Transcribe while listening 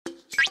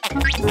Oh!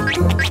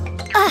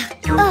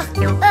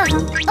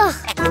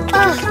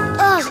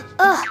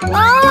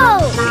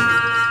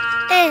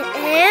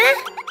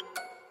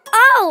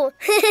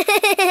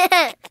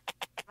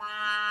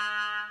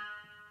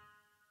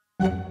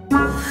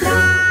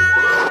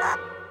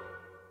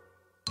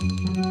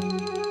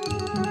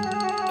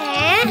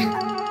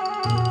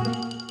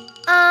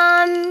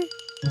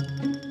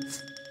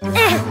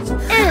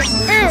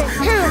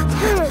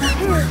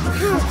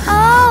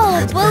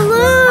 Oh,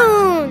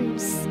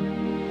 balloons!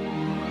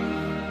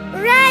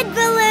 Red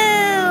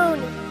balloon!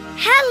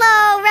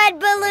 Hello, red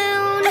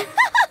balloon!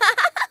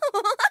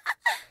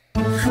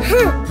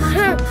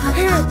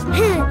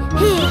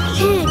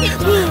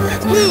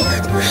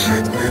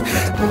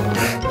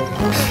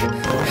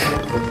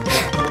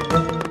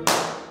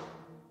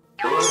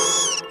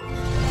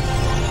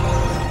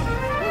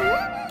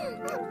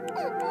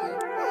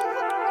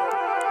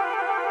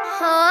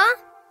 Huh?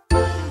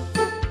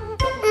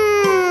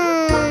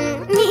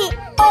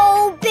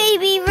 Oh,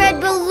 baby red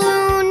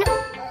balloon.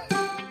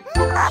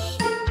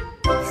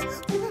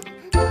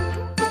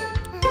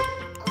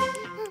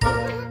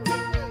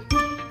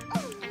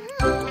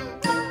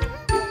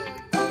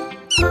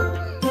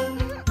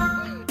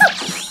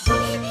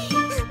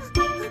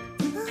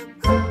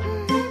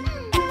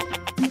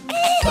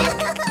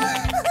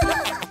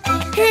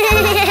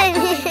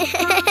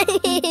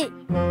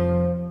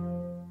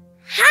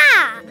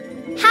 Ha!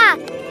 Ha!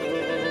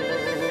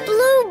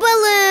 Blue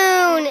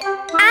balloon!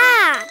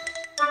 Ah!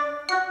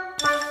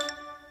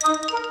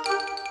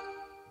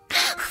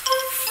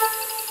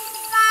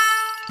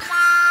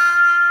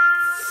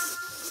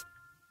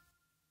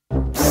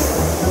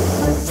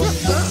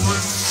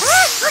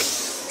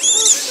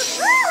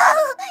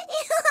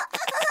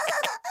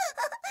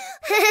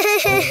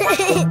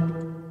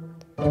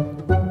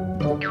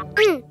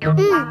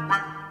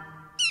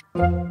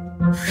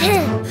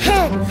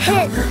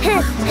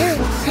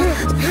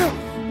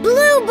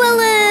 Blue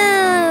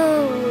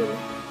balloon!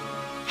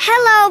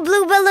 Hello,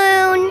 blue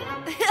balloon!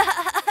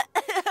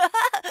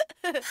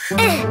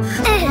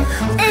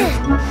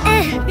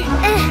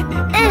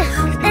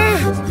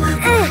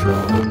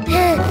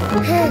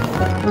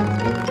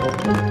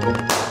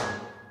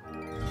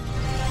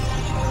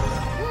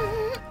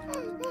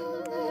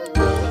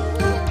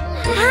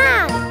 Ha!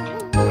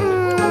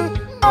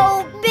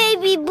 Oh,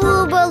 baby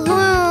blue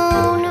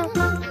balloon!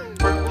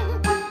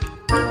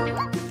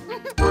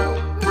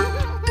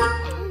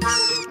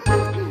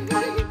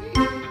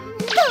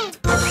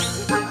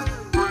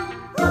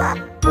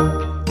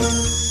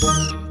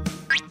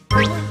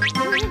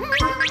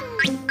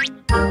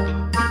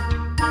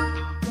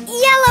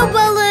 Yellow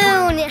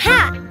balloon! Ha!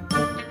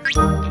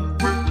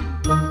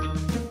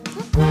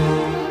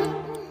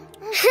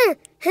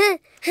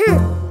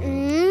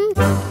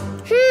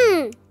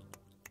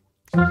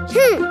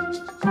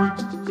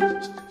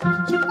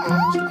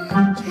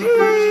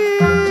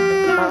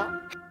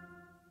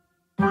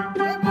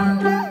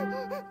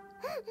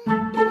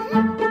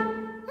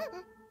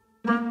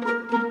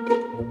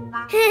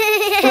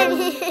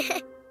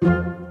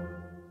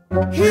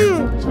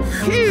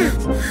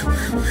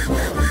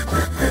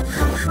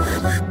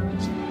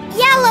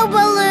 Yellow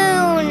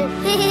balloon!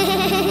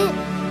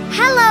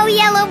 Hello,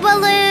 yellow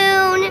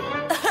balloon!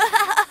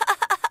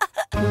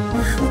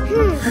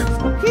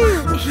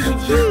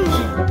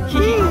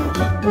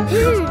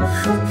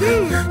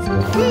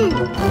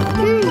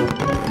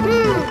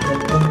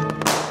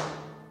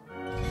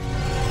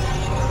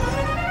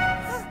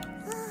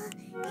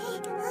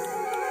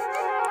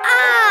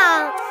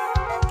 Ah!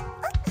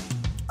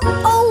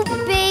 Oh,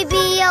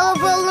 baby yellow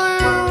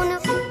balloon!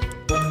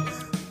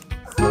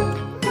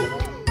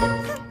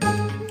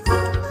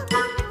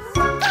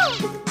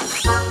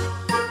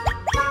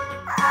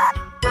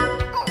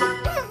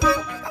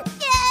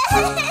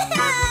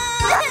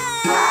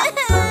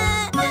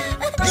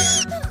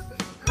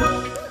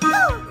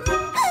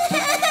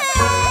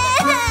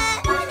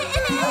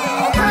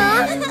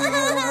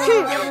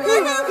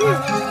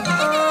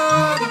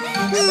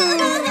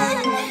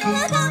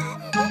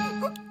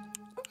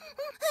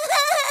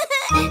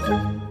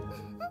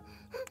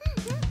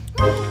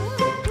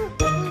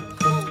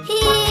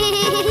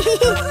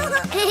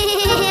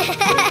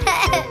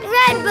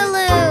 Red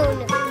balloon,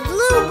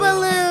 blue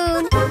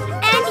balloon,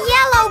 and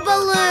yellow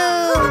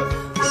balloon.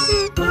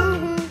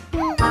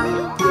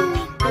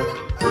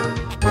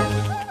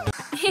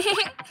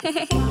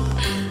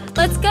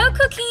 Let's go,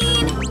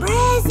 Cuquín!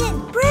 Present,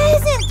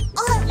 present.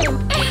 Oh.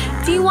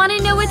 Do you want to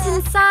know what's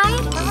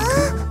inside?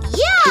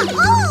 Yeah.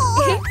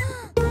 Oh.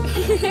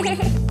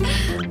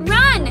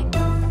 Run!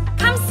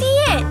 Come see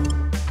it!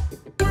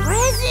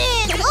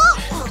 Present. Oh.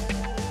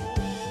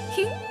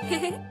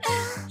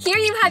 Here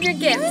you have your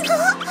gift.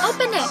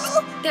 Open it.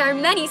 There are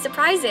many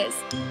surprises.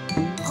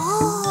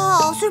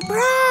 Oh,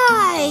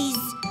 surprise.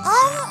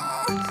 Oh.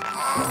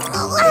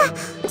 Oh.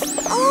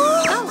 Oh.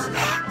 Oh.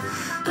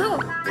 Oh.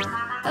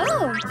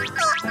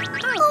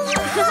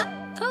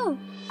 Oh.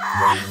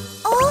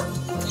 Oh.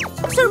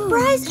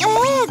 Surprise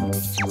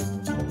eggs.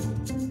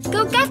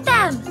 Go get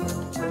them.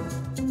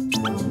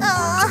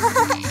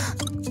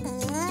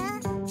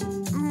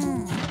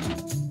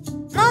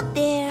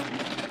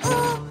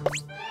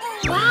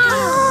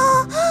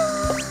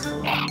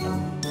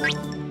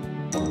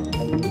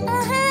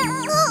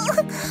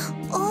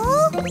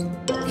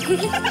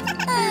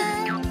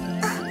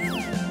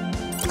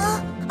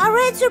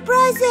 Rocket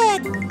surprise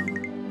egg!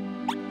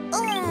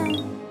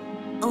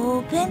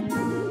 Open,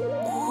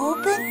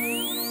 open,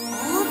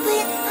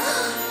 open.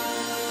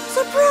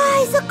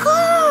 Surprise, a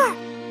car!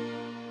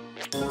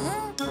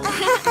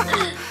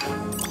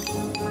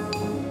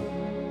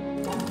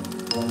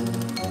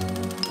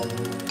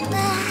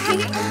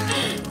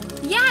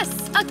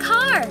 Yes, a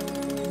car!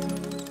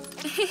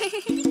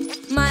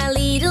 My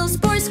little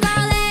sports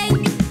car Ole,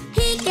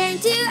 he came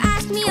to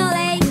ask me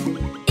Ole,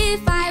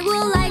 if I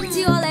would like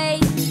to Ole,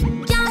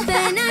 jump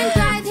in and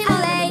drive him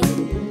Ole.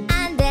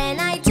 And then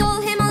I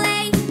told him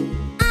Ole,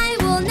 I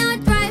will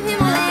not drive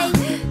him Ole,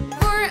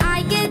 for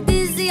I get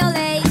dizzy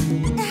Ole.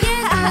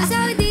 Yes, I'm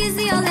so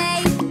dizzy Ole.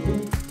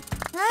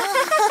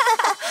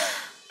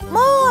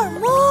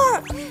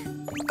 More!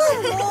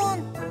 Come on!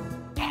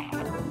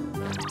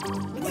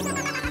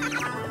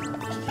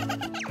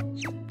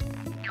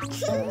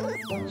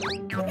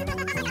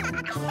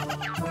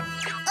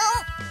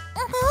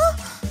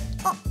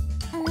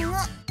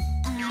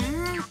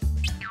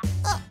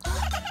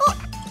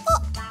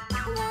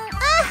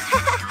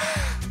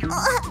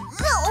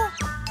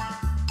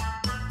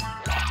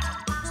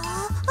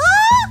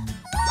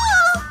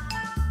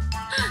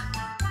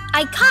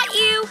 I caught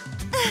you!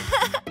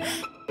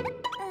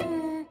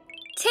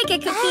 Take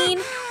it, Cuquín.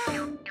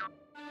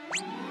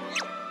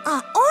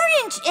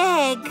 Orange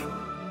egg.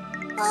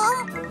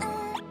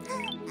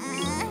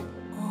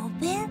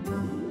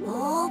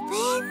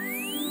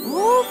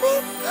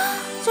 Open.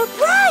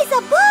 Surprise,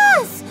 a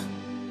bus!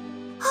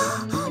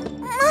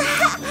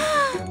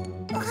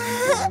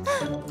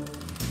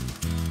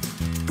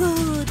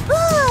 Good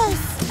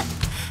bus.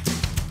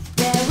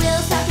 The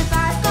wheels of the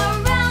bus go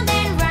round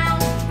and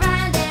round,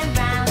 round and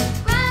round,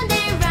 round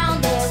and round.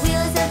 The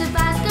wheels of the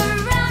bus go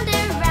round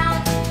and round,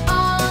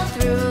 all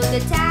through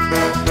the town.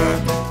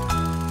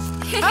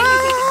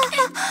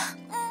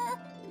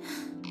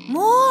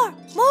 More.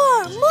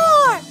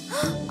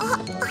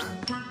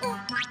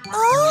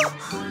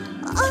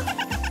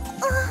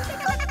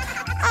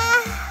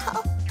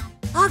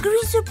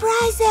 Hungry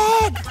surprise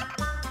egg.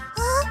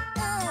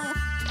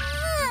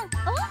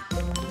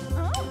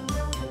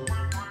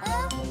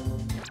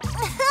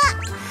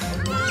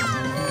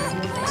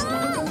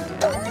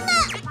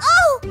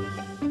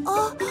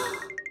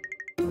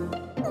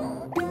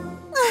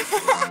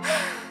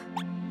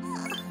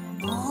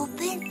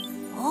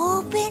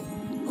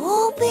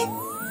 Open.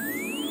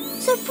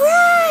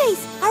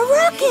 Surprise! A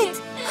rocket!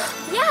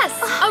 Yes,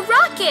 a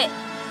rocket!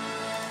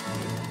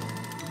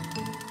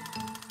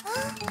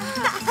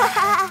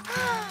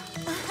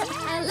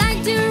 I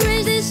like to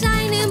raise the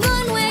shining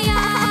moon way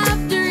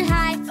after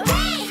high.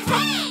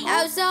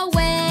 Oh, so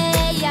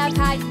way up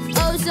high.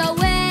 Oh, so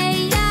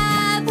way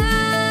up high.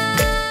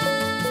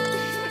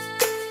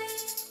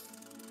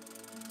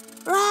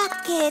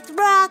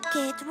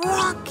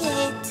 Rocket.